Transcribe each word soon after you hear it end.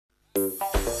At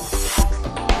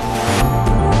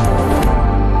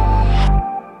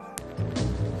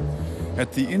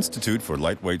the Institute for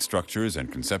Lightweight Structures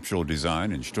and Conceptual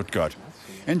Design in Stuttgart,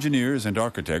 engineers and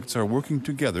architects are working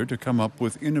together to come up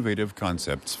with innovative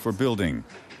concepts for building.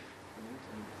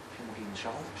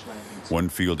 One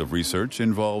field of research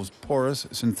involves porous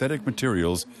synthetic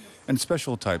materials and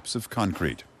special types of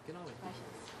concrete.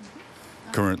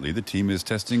 Currently, the team is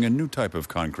testing a new type of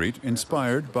concrete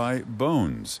inspired by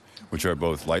bones, which are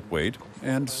both lightweight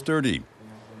and sturdy.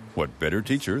 What better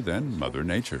teacher than Mother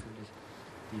Nature?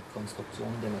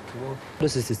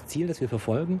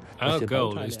 Our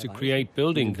goal is to create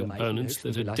building components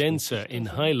that are denser in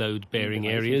high load-bearing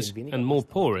areas and more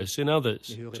porous in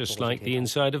others, just like the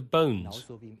inside of bones.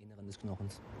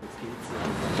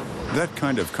 That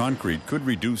kind of concrete could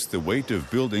reduce the weight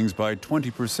of buildings by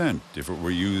 20% if it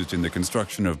were used in the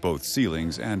construction of both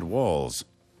ceilings and walls.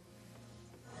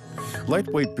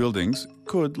 Lightweight buildings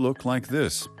could look like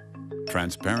this: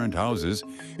 transparent houses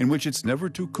in which it's never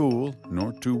too cool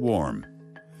nor too warm.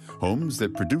 Homes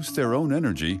that produce their own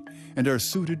energy and are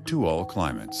suited to all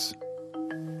climates.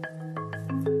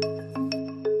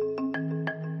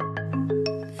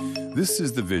 This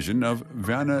is the vision of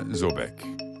Werner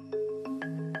Sobek.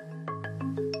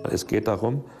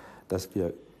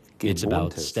 It's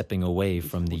about stepping away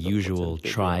from the usual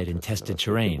tried and tested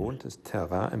terrain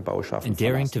and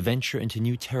daring to venture into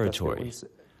new territory,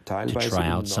 to try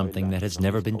out something that has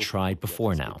never been tried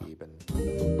before now.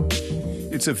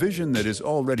 It's a vision that is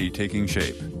already taking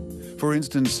shape. For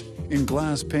instance, in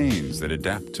glass panes that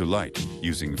adapt to light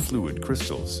using fluid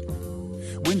crystals.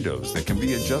 Windows that can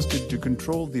be adjusted to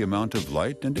control the amount of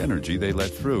light and energy they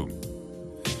let through.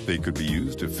 They could be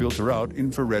used to filter out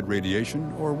infrared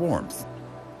radiation or warmth.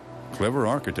 Clever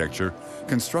architecture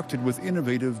constructed with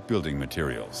innovative building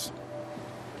materials.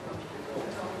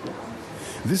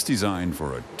 This design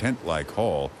for a tent-like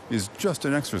hall is just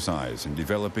an exercise in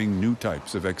developing new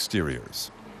types of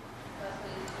exteriors.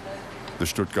 The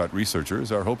Stuttgart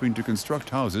researchers are hoping to construct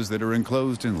houses that are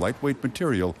enclosed in lightweight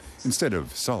material instead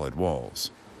of solid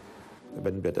walls.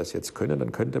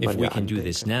 If we can do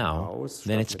this now,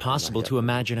 then it's possible to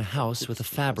imagine a house with a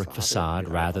fabric facade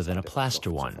rather than a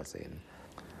plaster one.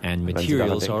 And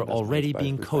materials are already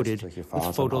being coated with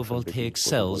photovoltaic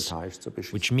cells,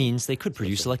 which means they could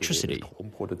produce electricity.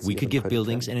 We could give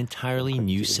buildings an entirely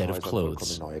new set of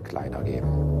clothes.